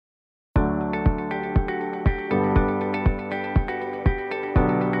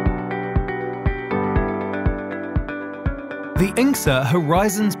The INGSA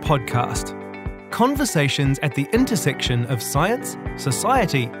Horizons podcast. Conversations at the intersection of science,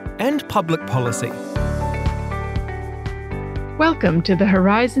 society, and public policy. Welcome to the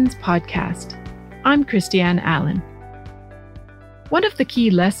Horizons podcast. I'm Christiane Allen. One of the key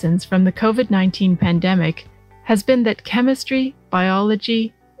lessons from the COVID-19 pandemic has been that chemistry,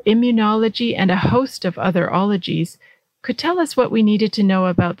 biology, immunology, and a host of other ologies could tell us what we needed to know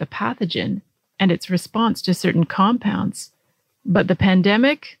about the pathogen and its response to certain compounds. But the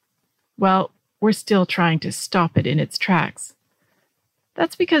pandemic? Well, we're still trying to stop it in its tracks.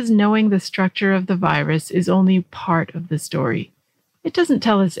 That's because knowing the structure of the virus is only part of the story. It doesn't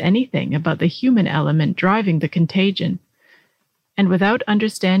tell us anything about the human element driving the contagion. And without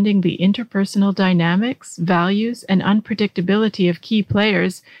understanding the interpersonal dynamics, values, and unpredictability of key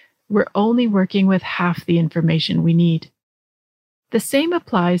players, we're only working with half the information we need. The same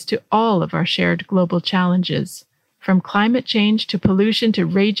applies to all of our shared global challenges, from climate change to pollution to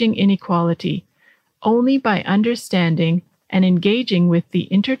raging inequality. Only by understanding and engaging with the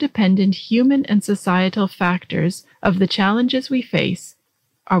interdependent human and societal factors of the challenges we face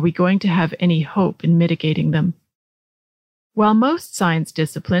are we going to have any hope in mitigating them. While most science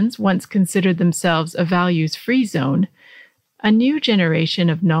disciplines once considered themselves a values-free zone, a new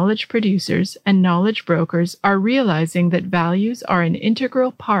generation of knowledge producers and knowledge brokers are realizing that values are an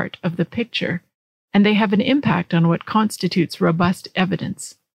integral part of the picture, and they have an impact on what constitutes robust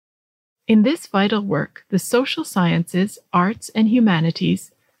evidence. In this vital work, the social sciences, arts, and humanities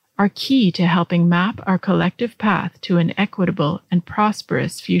are key to helping map our collective path to an equitable and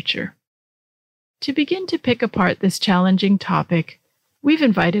prosperous future. To begin to pick apart this challenging topic, we've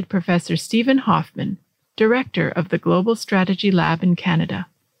invited Prof Steven Hoffman, Director of the Global Strategy Lab in Canada,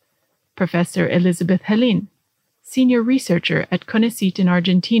 Prof Elizabeth Jelin, Senior Researcher at CONICET in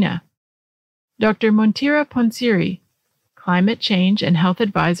Argentina, Dr Montira Pongsiri, Climate Change and Health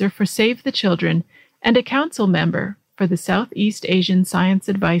Advisor for Save the Children and a Council Member for the Southeast Asian Science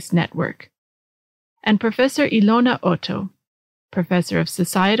Advice Network, and Prof Ilona Otto, Professor of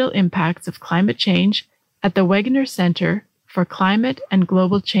Societal Impacts of Climate Change at the Wegener Center for Climate and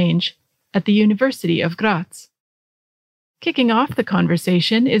Global Change at the University of Graz. Kicking off the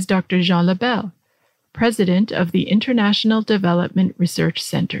conversation is Dr Jean Lebel, President of the International Development Research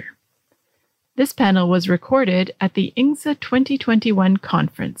Center. This panel was recorded at the INGSA 2021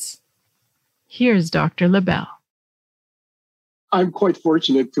 conference. Here's Dr. Lebel. I'm quite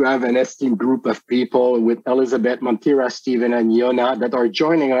fortunate to have an esteemed group of people with Elizabeth, Montira, Steven, and Ilona that are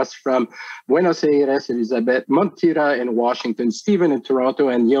joining us from Buenos Aires, Elizabeth, Montira in Washington, Steven in Toronto,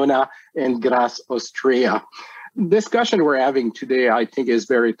 and Ilona in Graz, Austria. The discussion we're having today, I think, is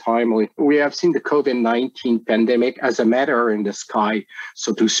very timely. We have seen the COVID-19 pandemic as a matter in the sky,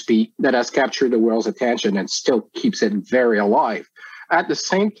 so to speak, that has captured the world's attention and still keeps it very alive. At the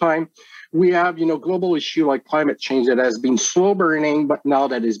same time, we have, global issue like climate change that has been slow burning, but now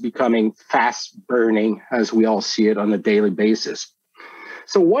that is becoming fast burning as we all see it on a daily basis.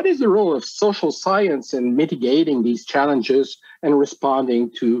 So what is the role of social science in mitigating these challenges and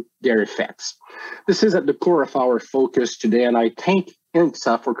responding to their effects? This is at the core of our focus today, and I thank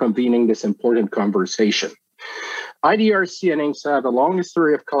INGSA for convening this important conversation. IDRC and INGSA have a long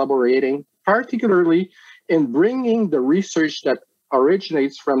history of collaborating, particularly in bringing the research that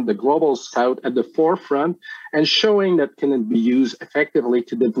originates from the global south at the forefront and showing that can be used effectively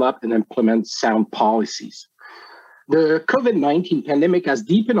to develop and implement sound policies. The COVID-19 pandemic has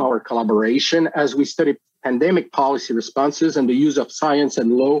deepened our collaboration as we study pandemic policy responses and the use of science in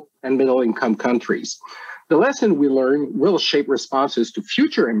low and middle-income countries. The lesson we learn will shape responses to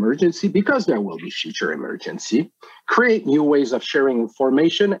future emergency, because there will be future emergency, create new ways of sharing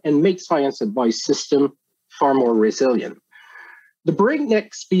information, and make science advice system far more resilient. The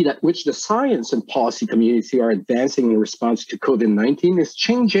breakneck speed at which the science and policy community are advancing in response to COVID-19 is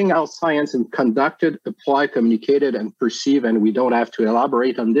changing how science is conducted, applied, communicated, and perceived, and we don't have to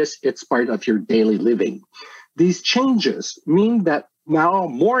elaborate on this. It's part of your daily living. These changes mean that now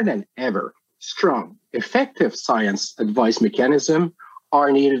more than ever, strong, effective science advice mechanisms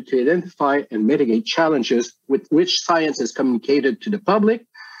are needed to identify and mitigate challenges with which science is communicated to the public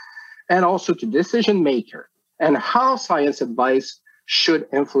and also to decision makers, and how science advice should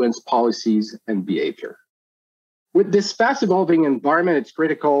influence policies and behavior. With this fast-evolving environment, it's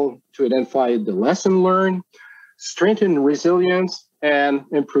critical to identify the lesson learned, strengthen resilience, and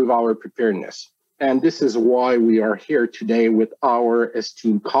improve our preparedness. And this is why we are here today with our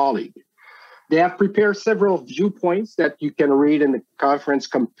esteemed colleague. They have prepared several viewpoints that you can read in the conference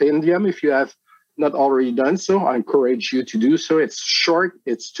compendium. If you have not already done so, I encourage you to do so. It's short,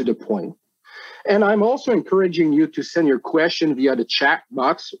 it's to the point. And I'm also encouraging you to send your question via the chat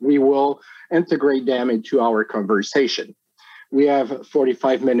box. We will integrate them into our conversation. We have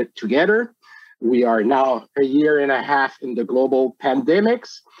 45 minutes together. We are now a year and a half in the global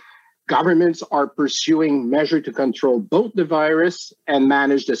pandemics. Governments are pursuing measures to control both the virus and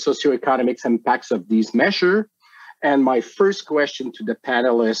manage the socioeconomic impacts of these measures. And my first question to the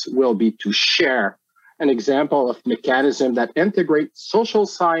panelists will be to share an example of mechanism that integrate social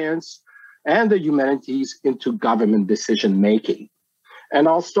science and the humanities into government decision-making. And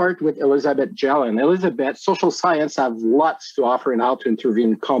I'll start with Elizabeth Jelin. Elizabeth, social science have lots to offer in how to intervene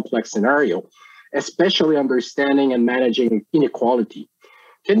in complex scenarios, especially understanding and managing inequality.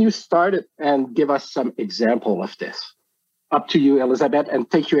 Can you start it and give us some example of this? Up to you, Elizabeth, and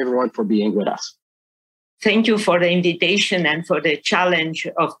thank you everyone for being with us. Thank you for the invitation and for the challenge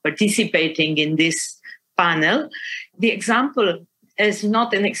of participating in this panel. The example is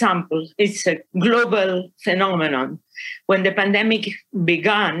not an example, it's a global phenomenon. When the pandemic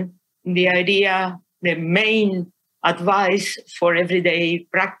began, the main advice for everyday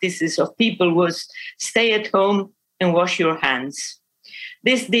practices of people was stay at home and wash your hands.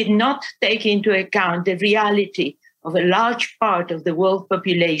 This did not take into account the reality of a large part of the world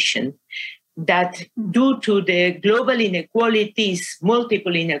population that, due to the global inequalities,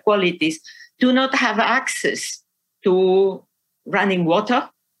 multiple inequalities, do not have access to running water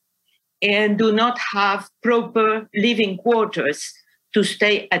and do not have proper living quarters to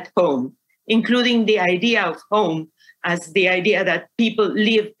stay at home, including the idea of home as the idea that people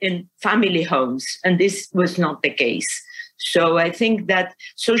live in family homes, and this was not the case. So I think that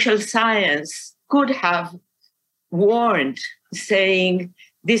social science could have warned, saying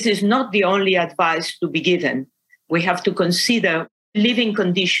this is not the only advice to be given. We have to consider living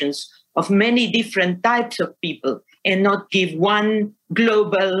conditions of many different types of people and not give one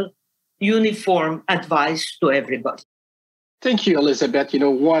global, uniform advice to everybody. Thank you, Elizabeth.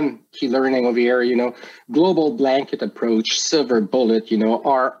 One key learning over here, global blanket approach, silver bullet,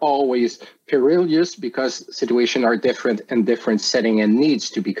 are always perilous because situations are different in different setting and needs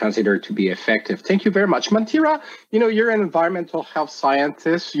to be considered to be effective. Thank you very much. Montira, you're an environmental health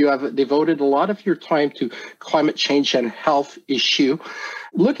scientist. You have devoted a lot of your time to climate change and health issue.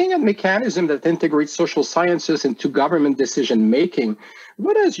 Looking at mechanisms that integrate social sciences into government decision-making,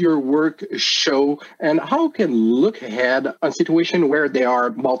 what does your work show, and how can look ahead on situations where there are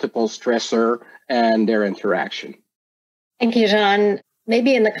multiple stressors and their interaction? Thank you, Jean.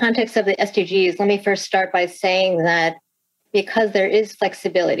 Maybe in the context of the SDGs, let me first start by saying that because there is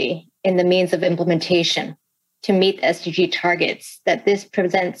flexibility in the means of implementation to meet the SDG targets, that this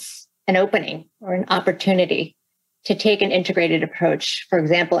presents an opening or an opportunity to take an integrated approach, for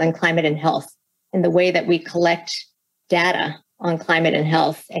example, in climate and health, in the way that we collect data on climate and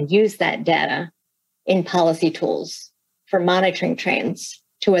health and use that data in policy tools for monitoring trends,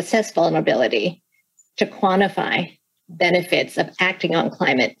 to assess vulnerability, to quantify benefits of acting on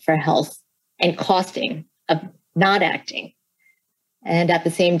climate for health and costing of not acting. And at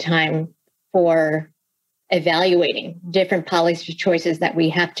the same time, for evaluating different policy choices that we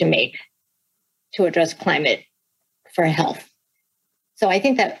have to make to address climate for health. So I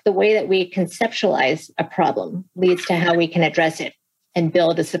think that the way that we conceptualize a problem leads to how we can address it and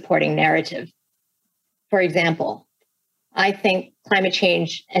build a supporting narrative. For example, I think climate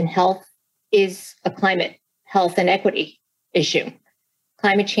change and health is a climate, health, and equity issue.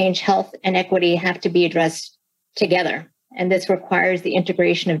 Climate change, health, and equity have to be addressed together. And this requires the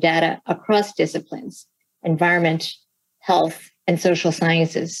integration of data across disciplines, environment, health, and social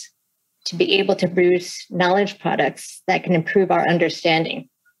sciences, to be able to produce knowledge products that can improve our understanding,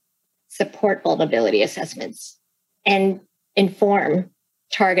 support vulnerability assessments, and inform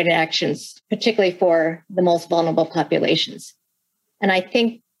targeted actions, particularly for the most vulnerable populations. And I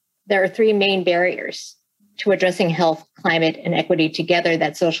think there are three main barriers to addressing health, climate, and equity together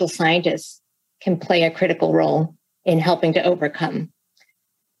that social scientists can play a critical role in helping to overcome.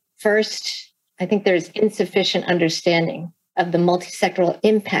 First, I think there's insufficient understanding of the multisectoral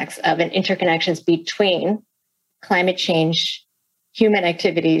impacts of and interconnections between climate change, human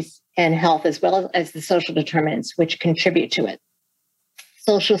activities, and health, as well as the social determinants which contribute to it.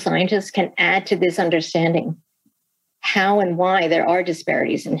 Social scientists can add to this understanding how and why there are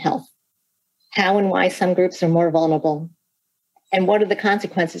disparities in health, how and why some groups are more vulnerable, and what are the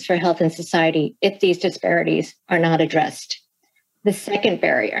consequences for health and society if these disparities are not addressed. The second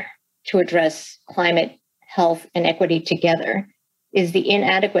barrier to address climate, health, and equity together is the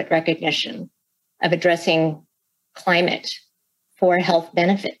inadequate recognition of addressing climate for health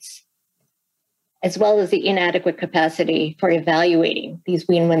benefits, as well as the inadequate capacity for evaluating these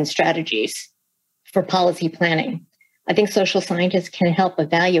win-win strategies for policy planning. I think social scientists can help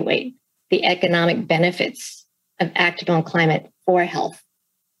evaluate the economic benefits of acting on climate for health.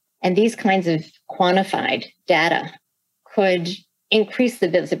 And these kinds of quantified data could increase the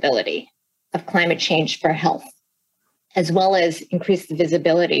visibility of climate change for health, as well as increase the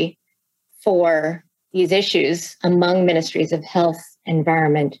visibility for these issues among ministries of health,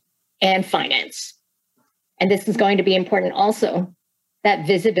 environment, and finance. And this is going to be important also, that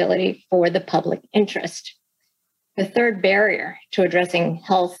visibility for the public interest. The third barrier to addressing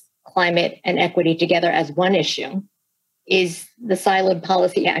health, climate, and equity together as one issue is the siloed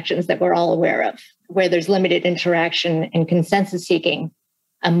policy actions that we're all aware of, where there's limited interaction and consensus seeking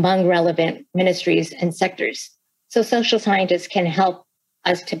among relevant ministries and sectors. So social scientists can help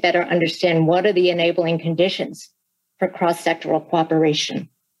us to better understand what are the enabling conditions for cross-sectoral cooperation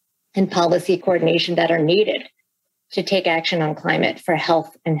and policy coordination that are needed to take action on climate for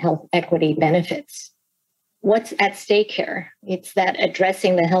health and health equity benefits. What's at stake here? It's that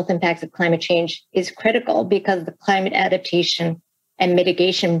addressing the health impacts of climate change is critical because the climate adaptation and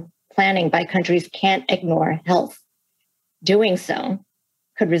mitigation planning by countries can't ignore health. Doing so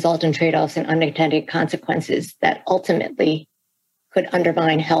could result in trade-offs and unintended consequences that ultimately could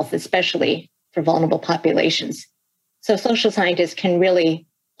undermine health, especially for vulnerable populations. So social scientists can really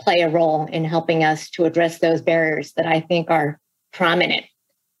play a role in helping us to address those barriers that I think are prominent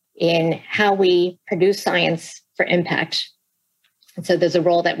in how we produce science for impact. And so there's a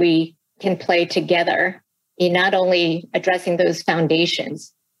role that we can play together in not only addressing those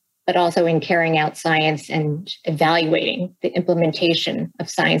foundations, but also in carrying out science and evaluating the implementation of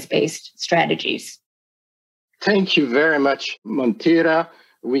science-based strategies. Thank you very much, Montira.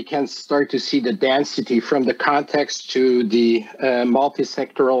 We can start to see the density from the context to the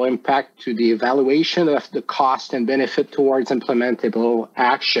multi-sectoral impact to the evaluation of the cost and benefit towards implementable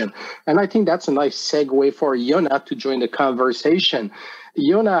action. And I think that's a nice segue for Ilona to join the conversation.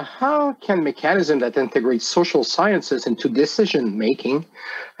 Ilona, how can mechanisms that integrate social sciences into decision-making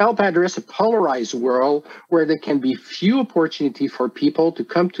help address a polarized world where there can be few opportunities for people to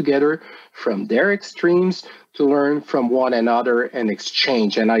come together from their extremes to learn from one another and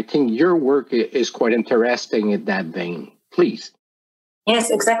exchange? And I think your work is quite interesting in that vein. Please. Yes,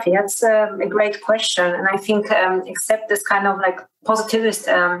 exactly. That's a great question. And I think except this kind of like positivist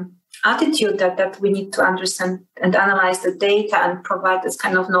attitude that we need to understand and analyze the data and provide this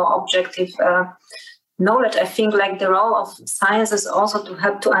kind of objective knowledge, I think like the role of science is also to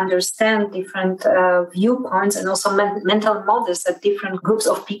help to understand different viewpoints and also mental models that different groups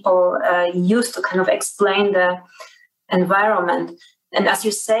of people use to kind of explain the environment. And as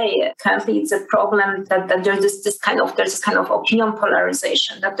you say, currently it's a problem that there's this kind of opinion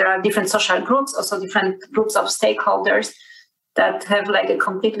polarization, that there are different social groups, also different groups of stakeholders that have like a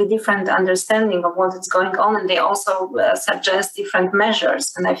completely different understanding of what is going on, and they also suggest different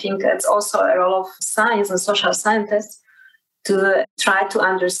measures. And I think it's also a role of science and social scientists to try to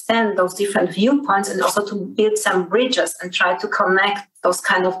understand those different viewpoints and also to build some bridges and try to connect those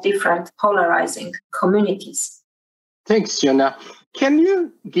kind of different polarizing communities. Thanks, Ilona. Can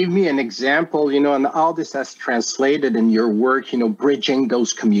you give me an example, on how this has translated in your work, bridging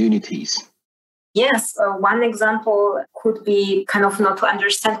those communities? Yes, one example could be kind of to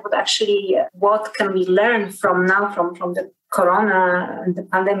understand what can we learn from the corona and the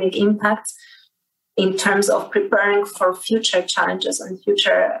pandemic impacts in terms of preparing for future challenges and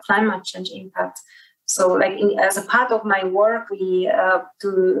future climate change impacts. So as a part of my work, we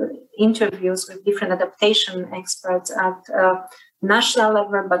do interviews with different adaptation experts at national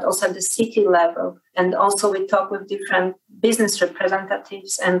level, but also at the city level. And also we talk with different business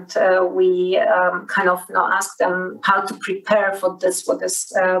representatives, and we ask them how to prepare for this, what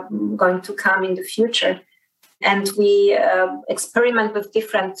is going to come in the future. And we experiment with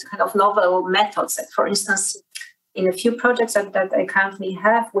different novel methods. Like for instance, in a few projects that I currently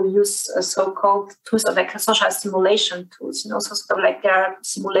have, we use so-called tools of social simulation tools. So there are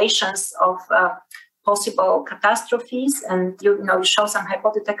simulations of possible catastrophes, and you show some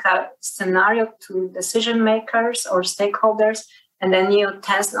hypothetical scenario to decision makers or stakeholders, and then you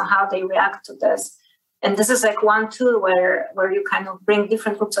test how they react to this. And this is one tool where you bring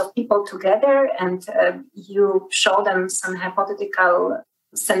different groups of people together, and you show them some hypothetical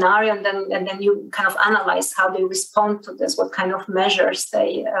scenario, and then you analyze how they respond to this, what kind of measures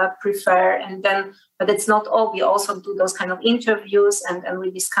they prefer. And then, but it's not all. We also do those interviews, and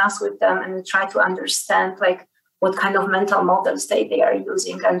we discuss with them, and we try to understand what kind of mental models they are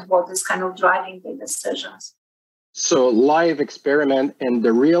using and what is driving their decisions. So live experiment in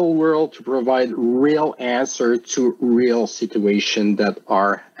the real world to provide real answer to real situations that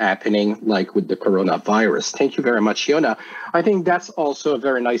are happening, like with the coronavirus. Thank you very much, Ilona. I think that's also a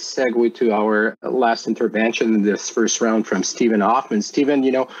very nice segue to our last intervention in this first round from Steven Hoffman. Steven,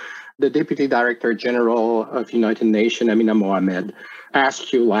 the Deputy Director General of United Nations, Amina Mohamed,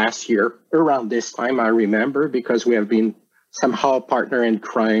 asked you last year around this time, I remember, because we have been somehow partner in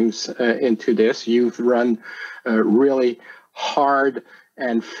crimes into this. You've run really hard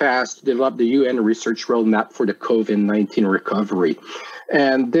and fast to develop the UN research roadmap for the COVID-19 recovery.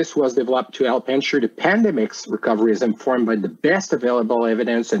 And this was developed to help ensure the pandemic's recovery is informed by the best available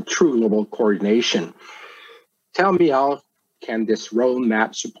evidence and true global coordination. Tell me, how can this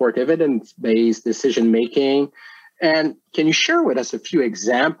roadmap support evidence-based decision-making? And can you share with us a few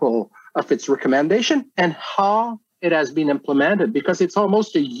examples of its recommendation and how it has been implemented? Because it's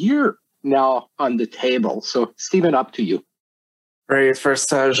almost a year now on the table. So, Steven, up to you. Right. First,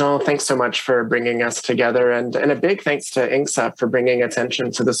 Jean, thanks so much for bringing us together. And a big thanks to INCSA for bringing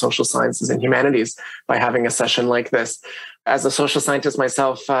attention to the social sciences and humanities by having a session like this. As a social scientist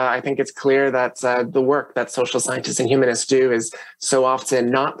myself, I think it's clear that the work that social scientists and humanists do is so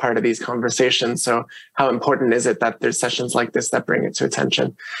often not part of these conversations. So how important is it that there's sessions like this that bring it to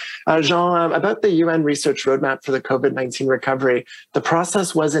attention? Jean, about the UN research roadmap for the COVID-19 recovery, the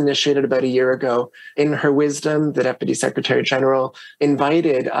process was initiated about a year ago. In her wisdom, the Deputy Secretary General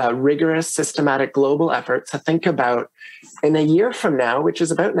invited a rigorous, systematic global effort to think about, in a year from now, which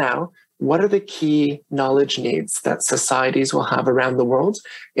is about now, what are the key knowledge needs that societies will have around the world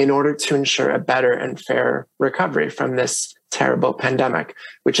in order to ensure a better and fair recovery from this terrible pandemic,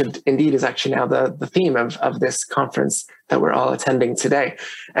 which indeed is actually now the theme of this conference that we're all attending today.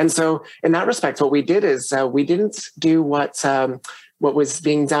 And so in that respect, what we did is we didn't do what was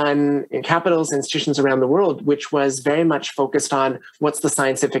being done in capitals, institutions around the world, which was very much focused on what's the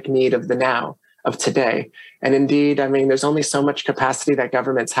scientific need of the now, of today. And indeed, I mean, there's only so much capacity that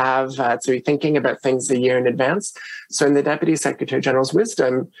governments have to be thinking about things a year in advance. So in the Deputy Secretary General's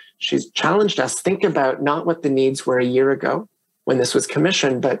wisdom, she's challenged us to think about not what the needs were a year ago when this was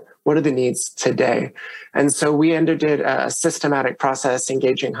commissioned, but what are the needs today? And so we underdid a systematic process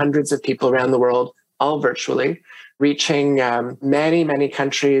engaging hundreds of people around the world, all virtually, reaching many, many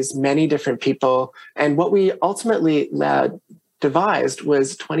countries, many different people. And what we ultimately devised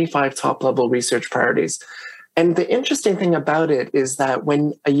was 25 top-level research priorities. And the interesting thing about it is that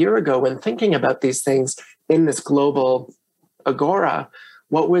a year ago, when thinking about these things in this global agora,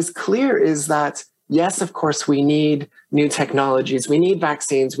 what was clear is that, yes, of course, we need new technologies, we need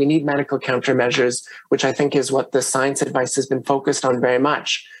vaccines, we need medical countermeasures, which I think is what the science advice has been focused on very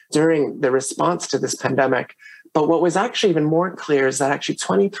much during the response to this pandemic. But what was actually even more clear is that actually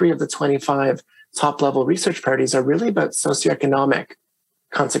 23 of the 25 top-level research priorities are really about socioeconomic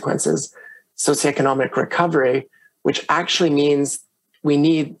consequences, socioeconomic recovery, which actually means we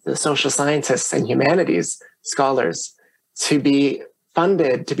need the social scientists and humanities scholars to be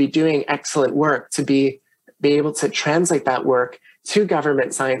funded, to be doing excellent work, to be able to translate that work to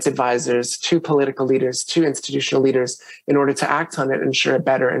government science advisors, to political leaders, to institutional leaders in order to act on it and ensure a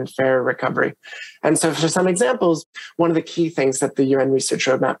better and fair recovery. And so for some examples, one of the key things that the UN Research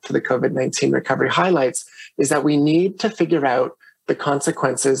Roadmap for the COVID-19 recovery highlights is that we need to figure out the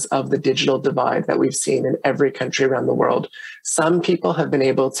consequences of the digital divide that we've seen in every country around the world. Some people have been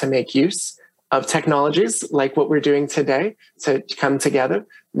able to make use of technologies like what we're doing today to come together.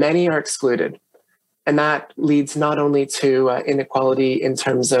 Many are excluded. And that leads not only to inequality in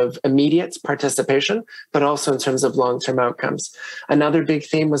terms of immediate participation, but also in terms of long-term outcomes. Another big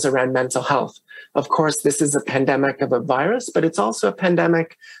theme was around mental health. Of course, this is a pandemic of a virus, but it's also a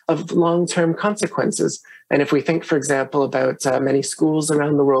pandemic of long-term consequences. And if we think, for example, about many schools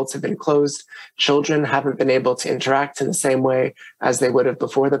around the world have been closed, children haven't been able to interact in the same way as they would have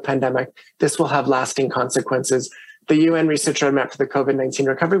before the pandemic, this will have lasting consequences. The UN Research Roadmap for the COVID-19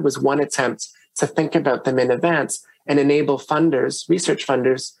 recovery was one attempt to think about them in advance and enable funders, research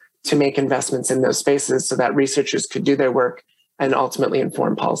funders, to make investments in those spaces so that researchers could do their work and ultimately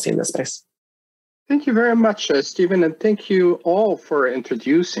inform policy in this space. Thank you very much, Steven, and thank you all for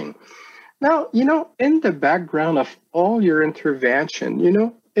introducing. Now, in the background of all your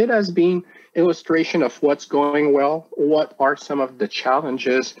intervention, it has been illustration of what's going well, what are some of the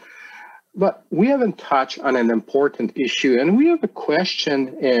challenges, but we haven't touched on an important issue, and we have a question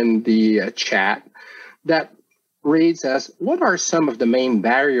in the chat that reads as, what are some of the main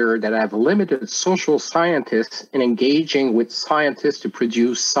barriers that have limited social scientists in engaging with scientists to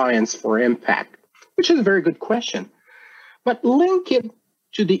produce science for impact? Which is a very good question. But link it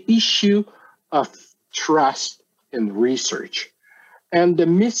to the issue of trust in research and the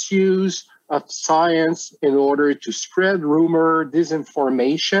misuse of science in order to spread rumor,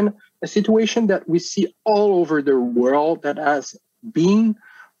 disinformation, a situation that we see all over the world that has been,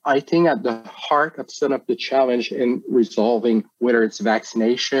 I think, at the heart of some of the challenge in resolving whether it's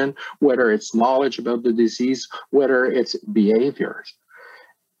vaccination, whether it's knowledge about the disease, whether it's behaviors.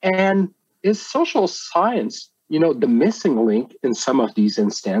 And is social science, the missing link in some of these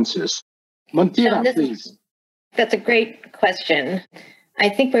instances? Montira, please. That's a great question. I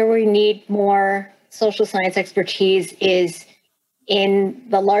think where we need more social science expertise is in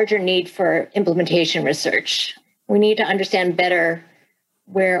the larger need for implementation research. We need to understand better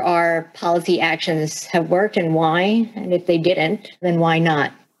where our policy actions have worked and why, and if they didn't, then why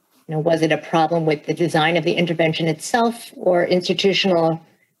not? Was it a problem with the design of the intervention itself or institutional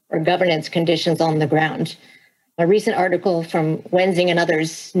or governance conditions on the ground? A recent article from Wenzing and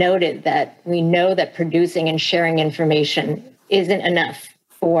others noted that we know that producing and sharing information isn't enough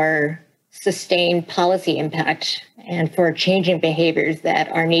for sustained policy impact and for changing behaviors that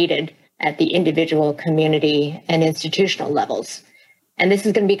are needed at the individual, community, and institutional levels. And this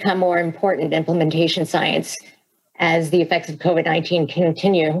is going to become more important implementation science as the effects of COVID-19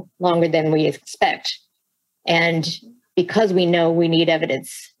 continue longer than we expect. And because we know we need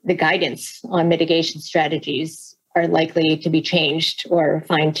evidence, the guidance on mitigation strategies are likely to be changed or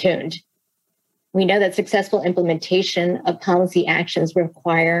fine-tuned. We know that successful implementation of policy actions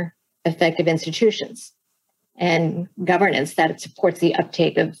require effective institutions and governance that supports the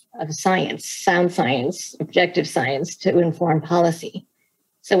uptake of science, sound science, objective science to inform policy.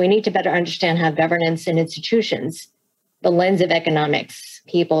 So we need to better understand how governance and institutions, the lens of economics,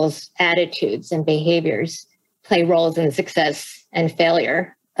 people's attitudes and behaviors, play roles in the success and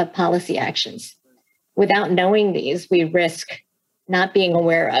failure of policy actions. Without knowing these, we risk not being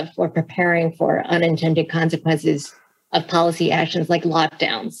aware of or preparing for unintended consequences of policy actions like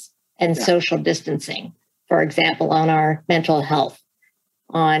lockdowns and social distancing, for example, on our mental health,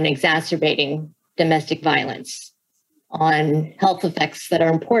 on exacerbating domestic violence, on health effects that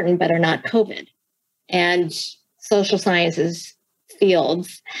are important but are not COVID. And social sciences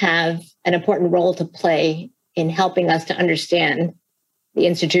fields have an important role to play in helping us to understand the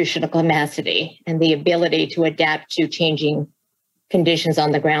institutional capacity and the ability to adapt to changing conditions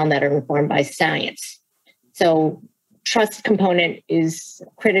on the ground that are informed by science. So trust component is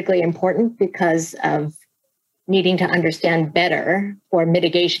critically important because of needing to understand better for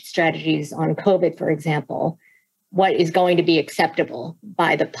mitigation strategies on COVID, for example, what is going to be acceptable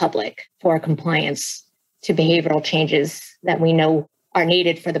by the public for compliance to behavioral changes that we know are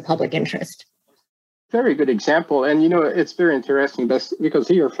needed for the public interest. Very good example. And, it's very interesting because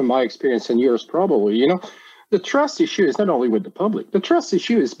here, from my experience and yours probably, the trust issue is not only with the public. The trust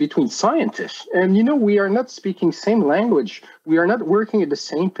issue is between scientists. And, we are not speaking same language. We are not working at the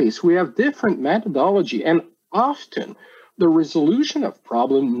same pace. We have different methodology. And often the resolution of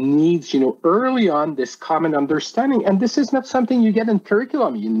problem needs, early on this common understanding. And this is not something you get in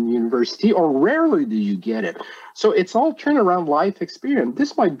curriculum in university, or rarely do you get it. So it's all turnaround life experience.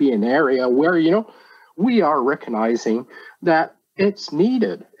 This might be an area where, we are recognizing that it's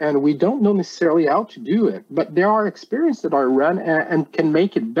needed and we don't know necessarily how to do it, but there are experiences that are run and can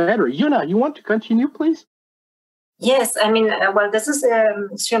make it better. Yuna, you want to continue, please? Yes, this is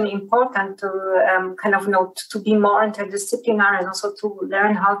extremely important to to be more interdisciplinary and also to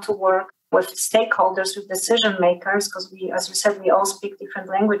learn how to work with stakeholders, with decision makers, because we, as you said, we all speak different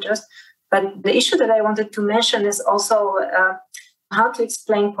languages. But the issue that I wanted to mention is also how to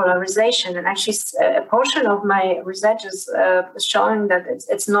explain polarization. And actually, a portion of my research is showing that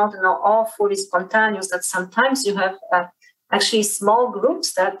it's not all fully spontaneous, that sometimes you have actually small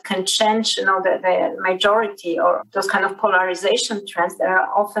groups that can change the majority, or those kind of polarization trends that are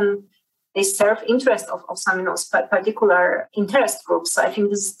often, they serve interest of some particular interest groups. So I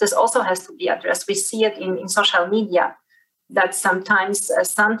think this also has to be addressed. We see it in social media, that sometimes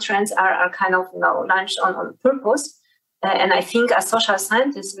some trends are kind of launched on purpose. And I think as social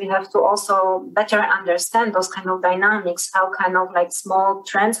scientists, we have to also better understand those kind of dynamics, how kind of like small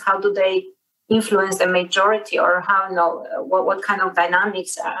trends, how do they influence the majority, or how what kind of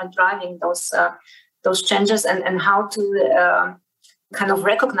dynamics are driving those changes, and how to kind of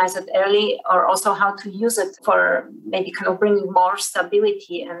recognize it early, or also how to use it for maybe kind of bringing more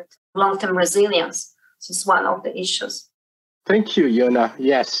stability and long-term resilience. This is one of the issues. Thank you, Yuna.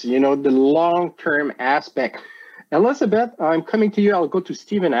 Yes, the long-term aspect. Elizabeth, I'm coming to you. I'll go to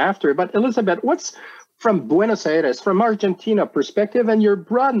Steven after. But Elizabeth, what's from Buenos Aires, from Argentina perspective, and your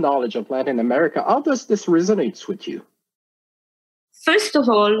broad knowledge of Latin America, how does this resonate with you? First of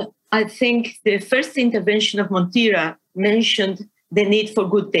all, I think the first intervention of Montira mentioned the need for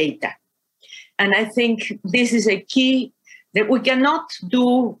good data. And I think this is a key, that we cannot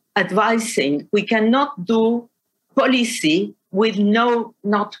do advising, we cannot do policy with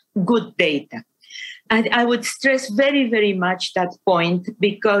not good data. And I would stress very, very much that point,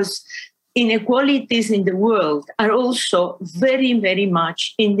 because inequalities in the world are also very, very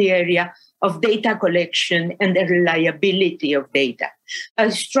much in the area of data collection and the reliability of data. I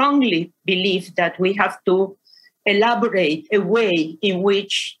strongly believe that we have to elaborate a way in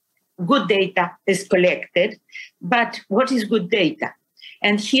which good data is collected. But what is good data?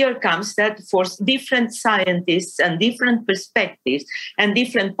 And here comes that for different scientists and different perspectives and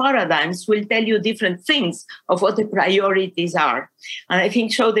different paradigms will tell you different things of what the priorities are. And I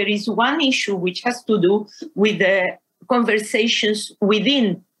think so there is one issue which has to do with the conversations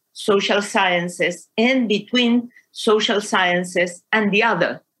within social sciences and between social sciences and the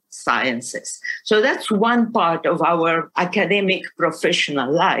other sciences. So that's one part of our academic professional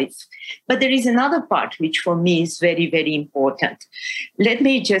life. But there is another part which for me is very, very important. Let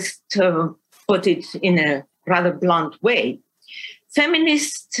me just put it in a rather blunt way.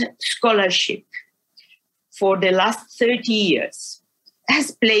 Feminist scholarship for the last 30 years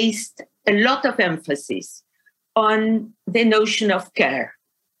has placed a lot of emphasis on the notion of care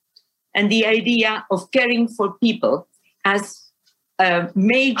and the idea of caring for people as a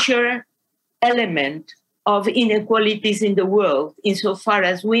major element of inequalities in the world, insofar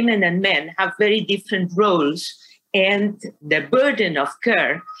as women and men have very different roles, and the burden of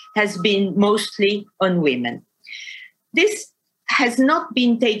care has been mostly on women. This has not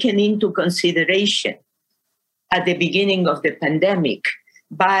been taken into consideration at the beginning of the pandemic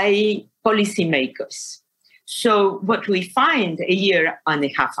by policymakers. So what we find a year and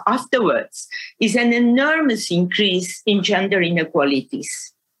a half afterwards is an enormous increase in gender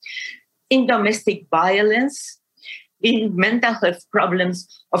inequalities, in domestic violence, in mental health problems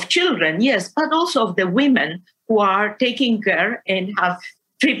of children, yes, but also of the women who are taking care and have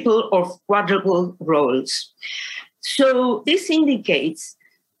triple or quadruple roles. So this indicates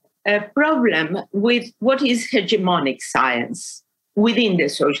a problem with what is hegemonic science within the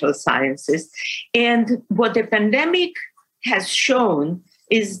social sciences. And what the pandemic has shown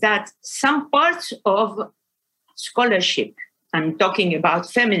is that some parts of scholarship, I'm talking about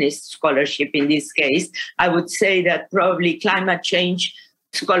feminist scholarship in this case, I would say that probably climate change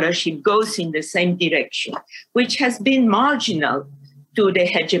scholarship goes in the same direction, which has been marginal to the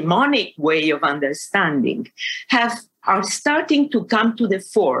hegemonic way of understanding, are starting to come to the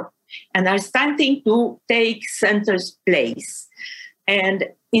fore and are starting to take center's place. And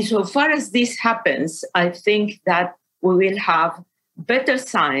insofar as this happens, I think that we will have better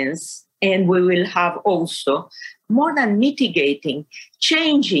science, and we will have also, more than mitigating,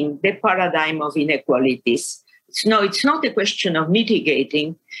 changing the paradigm of inequalities. It's not a question of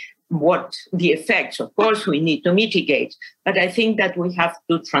mitigating what the effects, of course, we need to mitigate, but I think that we have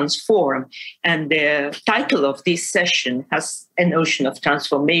to transform. And the title of this session has a notion of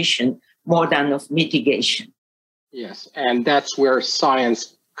transformation more than of mitigation. Yes, and that's where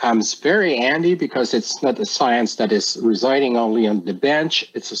science comes very handy, because it's not a science that is residing only on the bench.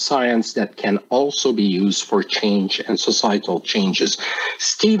 It's a science that can also be used for change and societal changes.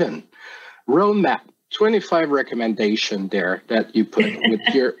 Steven, roadmap, 25 recommendation there that you put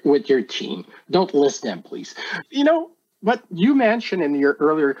with your team. Don't list them, please. But you mentioned in your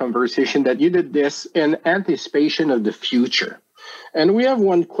earlier conversation that you did this in anticipation of the future. And we have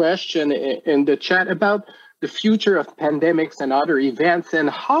one question in the chat about the future of pandemics and other events, and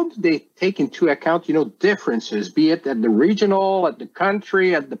how do they take into account, differences, be it at the regional, at the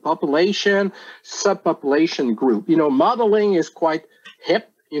country, at the population, subpopulation group. Modeling is quite hip.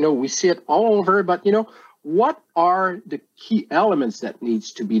 We see it all over, but, what are the key elements that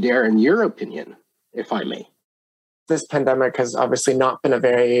needs to be there, in your opinion, if I may? This pandemic has obviously not been a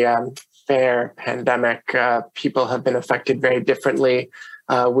very fair pandemic. People have been affected very differently.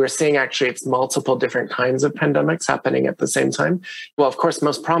 We're seeing actually it's multiple different kinds of pandemics happening at the same time. Well, of course,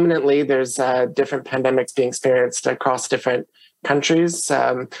 most prominently, there's different pandemics being experienced across different countries,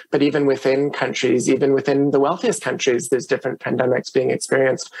 but even within countries, even within the wealthiest countries, there's different pandemics being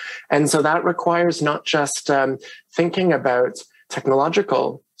experienced. And so that requires not just thinking about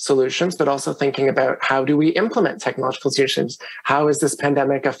technological solutions, but also thinking about how do we implement technological solutions? How is this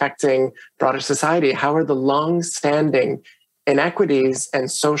pandemic affecting broader society? How are the long-standing inequities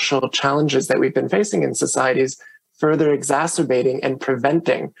and social challenges that we've been facing in societies further exacerbating and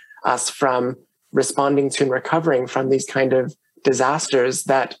preventing us from responding to and recovering from these kind of disasters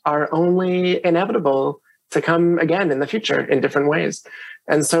that are only inevitable to come again in the future in different ways.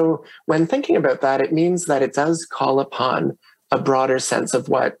 And so when thinking about that, it means that it does call upon a broader sense of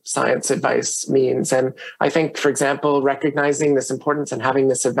what science advice means. And I think, for example, recognizing this importance and having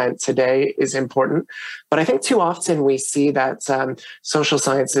this event today is important. But I think too often we see that social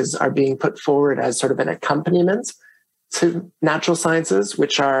sciences are being put forward as sort of an accompaniment to natural sciences,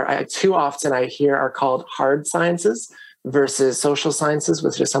 which are too often I hear are called hard sciences versus social sciences,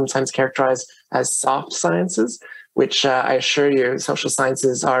 which are sometimes characterized as soft sciences, which I assure you, social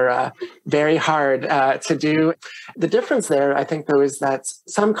sciences are very hard to do. The difference there, I think, though, is that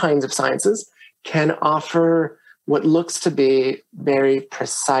some kinds of sciences can offer what looks to be very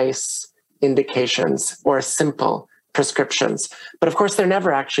precise indications or simple prescriptions. But of course, they're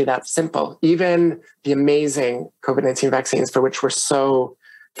never actually that simple. Even the amazing COVID-19 vaccines, for which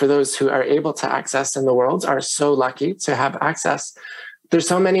for those who are able to access in the world, are so lucky to have access. There's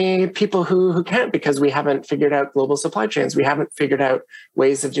so many people who can't because we haven't figured out global supply chains. We haven't figured out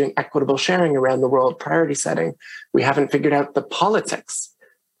ways of doing equitable sharing around the world, priority setting. We haven't figured out the politics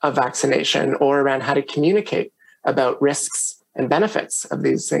of vaccination or around how to communicate about risks and benefits of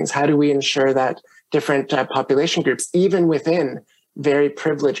these things. How do we ensure that different population groups, even within very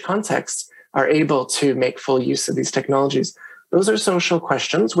privileged contexts, are able to make full use of these technologies? Those are social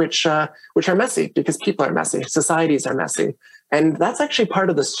questions which are messy because people are messy, societies are messy. And that's actually part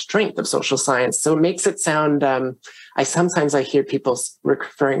of the strength of social science. So it makes it sound, sometimes I hear people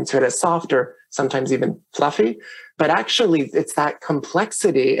referring to it as soft or sometimes even fluffy, but actually it's that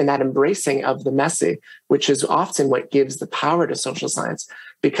complexity and that embracing of the messy, which is often what gives the power to social science,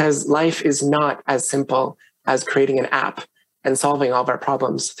 because life is not as simple as creating an app and solving all of our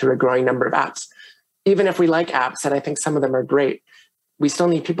problems through a growing number of apps. Even if we like apps, and I think some of them are great, we still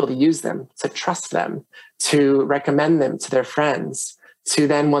need people to use them, to trust them, to recommend them to their friends, to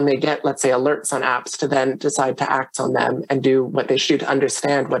then when they get, let's say, alerts on apps, to then decide to act on them and do what they should to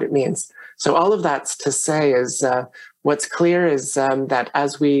understand what it means. So all of that to say is what's clear is that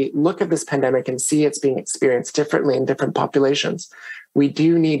as we look at this pandemic and see it's being experienced differently in different populations, we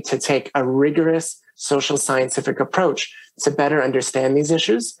do need to take a rigorous social scientific approach to better understand these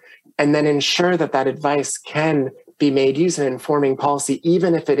issues and then ensure that that advice can be made use in informing policy,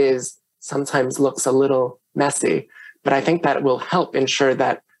 even if it is sometimes looks a little messy. But I think that will help ensure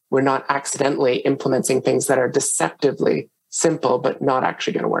that we're not accidentally implementing things that are deceptively simple, but not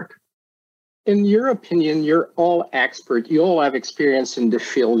actually going to work. In your opinion, you're all expert. You all have experience in the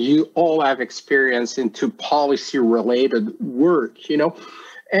field. You all have experience into policy-related work,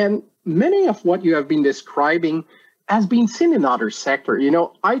 and many of what you have been describing has been seen in other sectors.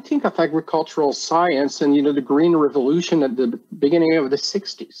 I think of agricultural science and, the Green Revolution at the beginning of the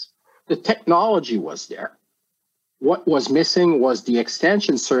 60s. The technology was there. What was missing was the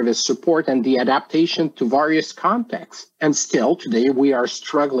extension service support and the adaptation to various contexts. And still today we are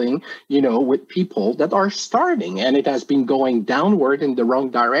struggling, with people that are starving, and it has been going downward in the wrong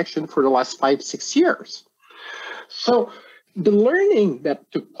direction for the last 5-6 years. So the learning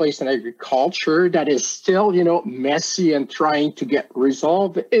that took place in agriculture that is still, messy and trying to get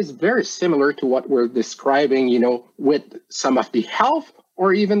resolved is very similar to what we're describing, with some of the health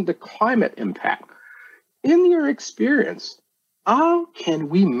or even the climate impact. In your experience, how can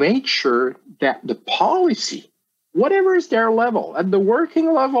we make sure that the policy, whatever is their level, at the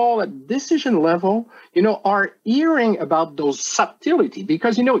working level, at decision level, are hearing about those subtlety?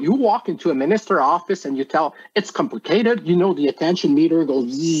 Because, you walk into a minister office and you tell it's complicated, the attention meter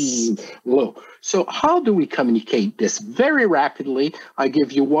goes low. So how do we communicate this very rapidly? I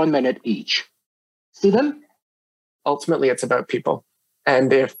give you 1 minute each. Steven? Ultimately, it's about people.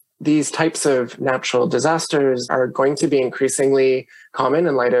 And if these types of natural disasters are going to be increasingly common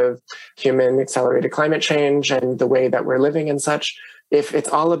in light of human accelerated climate change and the way that we're living and such. If it's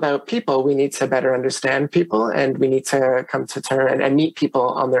all about people, we need to better understand people and we need to come to terms and meet people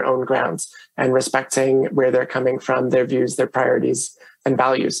on their own grounds and respecting where they're coming from, their views, their priorities and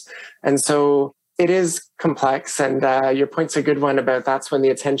values. And so it is complex, and your point's a good one about that's when the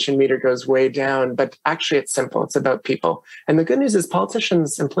attention meter goes way down, but actually it's simple. It's about people. And the good news is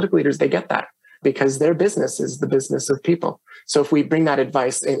politicians and political leaders, they get that because their business is the business of people. So if we bring that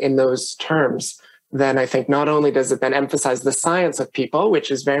advice in those terms, then I think not only does it then emphasize the science of people,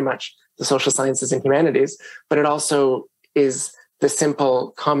 which is very much the social sciences and humanities, but it also is the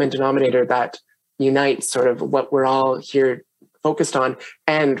simple common denominator that unites sort of what we're all here focused on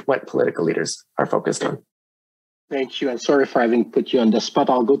and what political leaders are focused on. Thank you. And sorry for having put you on the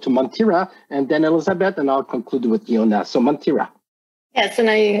spot. I'll go to Montira and then Elizabeth, and I'll conclude with Ilona. So Montira. Yes, and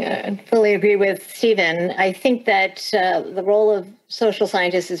I fully agree with Steven. I think that the role of social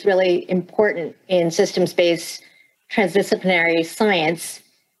scientists is really important in systems-based transdisciplinary science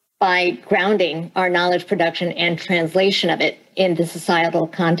by grounding our knowledge production and translation of it in the societal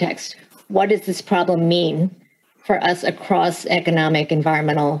context. What does this problem mean for us across economic,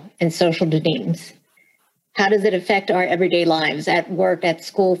 environmental, and social domains? How does it affect our everyday lives at work, at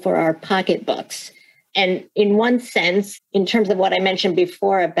school, for our pocketbooks? And in one sense, in terms of what I mentioned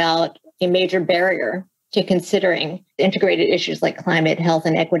before about a major barrier to considering integrated issues like climate, health,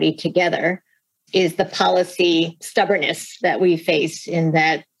 and equity together is the policy stubbornness that we face in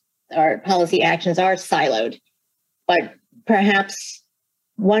that our policy actions are siloed. But perhaps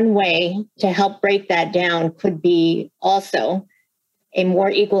one way to help break that down could be also a more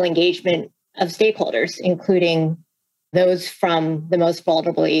equal engagement of stakeholders, including those from the most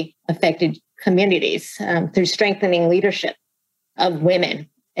vulnerably affected communities, through strengthening leadership of women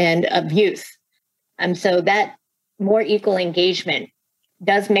and of youth. So that more equal engagement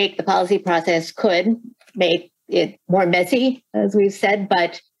does make the policy process, could make it more messy, as we've said,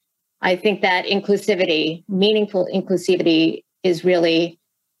 but I think that inclusivity, meaningful inclusivity, is really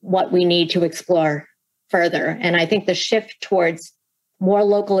what we need to explore further. And I think the shift towards more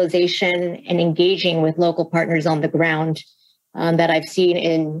localization and engaging with local partners on the ground that I've seen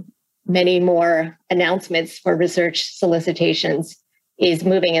in many more announcements for research solicitations is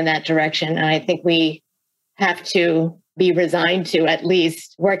moving in that direction. And I think we have to be resigned to at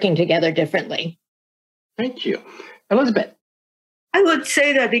least working together differently. Thank you. Elizabeth. I would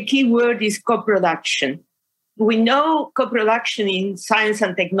say that the key word is co-production. We know co-production in science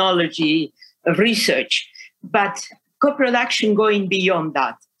and technology research, but co-production going beyond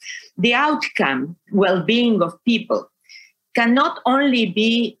that. The outcome, well-being of people, cannot only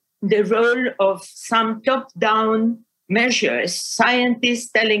be the role of some top-down measures,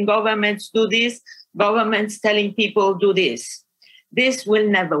 scientists telling governments do this, governments telling people do this. This will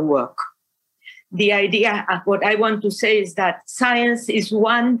never work. The idea, what I want to say is that science is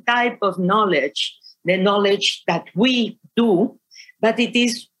one type of knowledge, the knowledge that we do, but it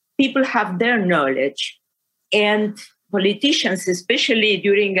is people have their knowledge. And politicians, especially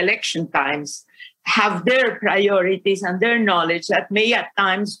during election times, have their priorities and their knowledge that may at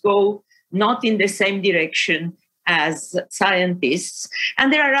times go not in the same direction as scientists.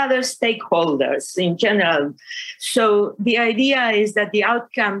 And there are other stakeholders in general. So the idea is that the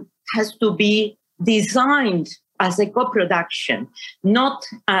outcome has to be designed as a co-production, not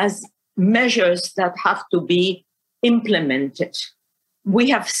as measures that have to be implemented.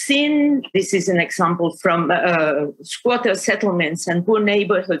 We have seen, this is an example from squatter settlements and poor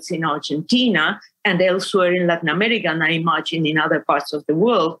neighborhoods in Argentina and elsewhere in Latin America, and I imagine in other parts of the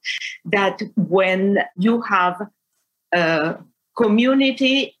world, that when you have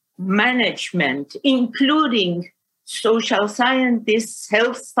community management, including social scientists,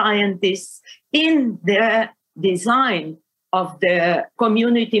 health scientists, in the design of the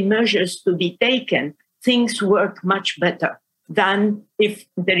community measures to be taken, things work much better than if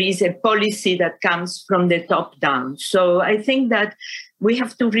there is a policy that comes from the top down. So I think that we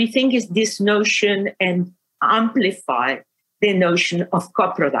have to rethink this notion and amplify the notion of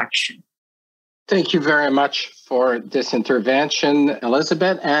co-production. Thank you very much for this intervention,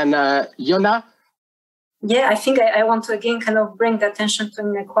 Elizabeth. And Ilona? Yeah, I think I want to again kind of bring the attention to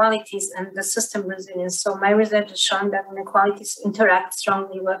inequalities and the system resilience. So my research has shown that inequalities interact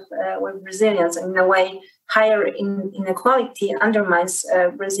strongly with resilience. And in a way, higher inequality undermines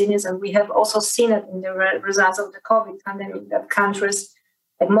resilience. And we have also seen it in the results of the COVID pandemic, that countries,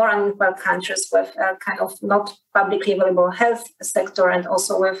 like more unequal countries with kind of not publicly available health sector and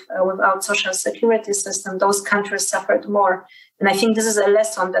also without social security system, those countries suffered more. And I think this is a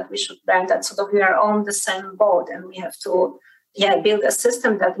lesson that we should learn, that sort of we are on the same boat and we have to build a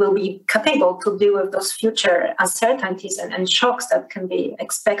system that will be capable to deal with those future uncertainties and shocks that can be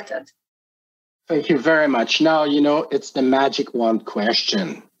expected. Thank you very much. Now, it's the magic wand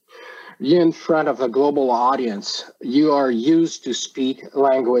question. You're in front of a global audience. You are used to speak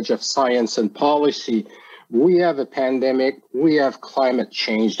language of science and policy. We have a pandemic. We have climate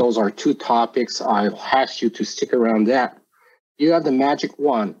change. Those are two topics. I'll ask you to stick around that. You have the magic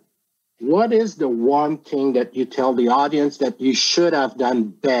wand. What is the one thing that you tell the audience that you should have done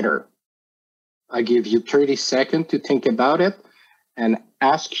better? I give you 30 seconds to think about it and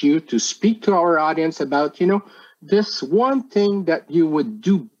ask you to speak to our audience about, this one thing that you would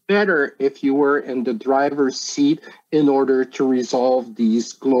do better if you were in the driver's seat in order to resolve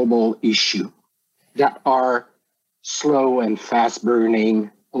these global issues that are slow and fast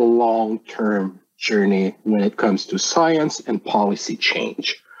burning, long-term journey when it comes to science and policy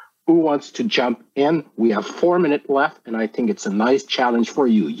change. Who wants to jump in? We have 4 minutes left, and I think it's a nice challenge for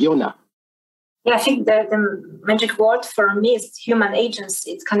you. Ilona. Yeah, I think the magic word for me is human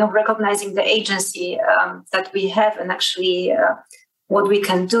agency. It's kind of recognizing the agency that we have and actually what we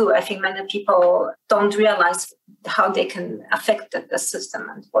can do. I think many people don't realize how they can affect the system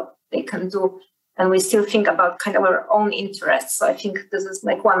and what they can do. And we still think about kind of our own interests. So I think this is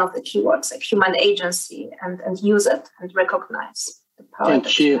like one of the keywords, like human agency, and use it and recognize the power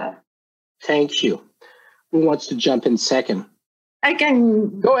that you have. Thank you. Who wants to jump in second? I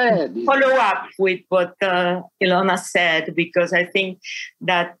can go ahead. Follow up with what Ilona said, because I think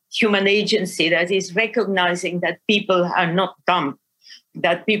that human agency, that is recognizing that people are not dumb,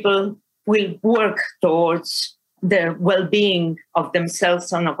 that people will work towards the well-being of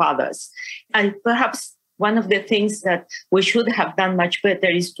themselves and of others. And perhaps one of the things that we should have done much better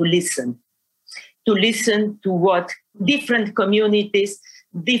is to listen to what different communities,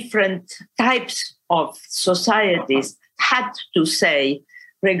 different types of societies had to say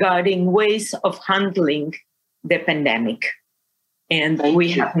regarding ways of handling the pandemic. And we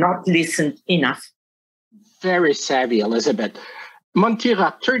have not listened enough. Very savvy, Elizabeth.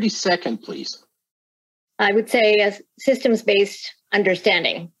 Montira, 30 seconds, please. I would say a systems-based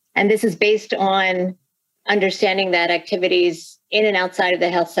understanding. And this is based on understanding that activities in and outside of the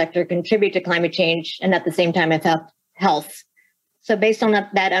health sector contribute to climate change and at the same time affect health. So based on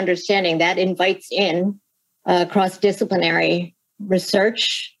that understanding, that invites in cross-disciplinary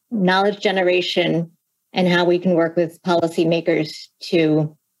research, knowledge generation, and how we can work with policymakers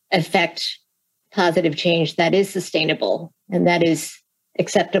to affect positive change that is sustainable and that is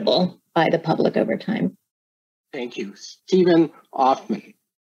acceptable by the public over time. Thank you. Steven Hoffman.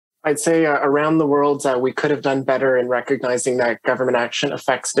 I'd say around the world, we could have done better in recognizing that government action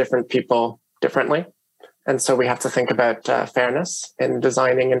affects different people differently. And so we have to think about fairness in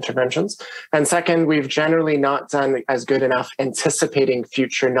designing interventions. And second, we've generally not done as good enough anticipating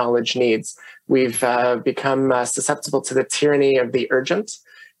future knowledge needs. We've become susceptible to the tyranny of the urgent,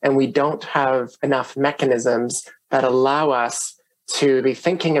 and we don't have enough mechanisms that allow us to be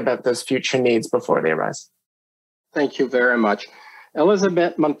thinking about those future needs before they arise. Thank you very much.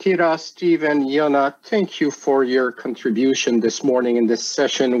 Elizabeth, Montira, Steven, Ilona, thank you for your contribution this morning in this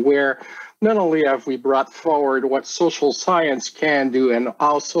session, where not only have we brought forward what social science can do and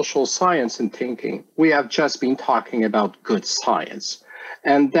how social science and thinking, we have just been talking about good science.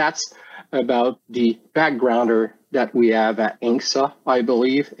 And that's about the backgrounder that we have at INCSA, I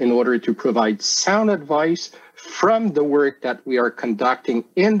believe, in order to provide sound advice from the work that we are conducting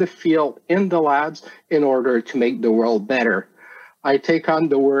in the field, in the labs, in order to make the world better. I take on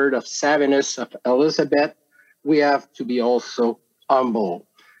the word of savviness of Elizabeth. We have to be also humble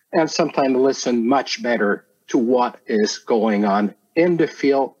and sometimes listen much better to what is going on in the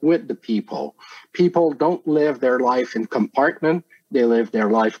field with the people. People don't live their life in compartment. They live their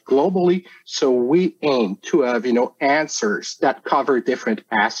life globally. So we aim to have, answers that cover different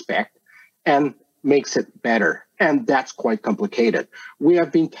aspects and makes it better. And that's quite complicated. We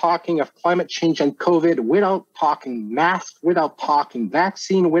have been talking of climate change and COVID without talking masks, without talking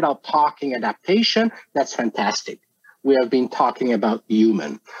vaccine, without talking adaptation. That's fantastic. We have been talking about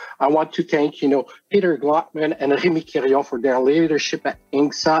human. I want to thank, Peter Glockman and Rémi Quirion for their leadership at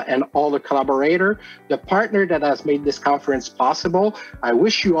INCSA and all the collaborators, the partner that has made this conference possible. I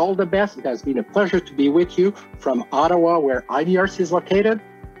wish you all the best. It has been a pleasure to be with you from Ottawa, where IDRC is located.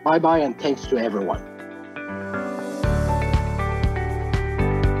 Bye-bye, and thanks to everyone.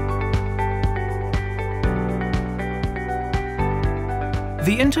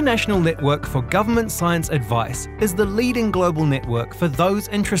 The International Network for Government Science Advice is the leading global network for those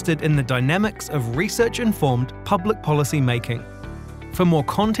interested in the dynamics of research-informed public policy making. For more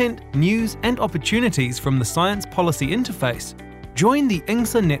content, news, and opportunities from the Science Policy Interface, join the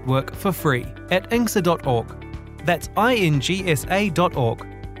INCSA network for free at ingsa.org. That's ingsa.org.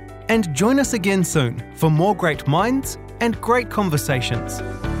 And join us again soon for more great minds and great conversations.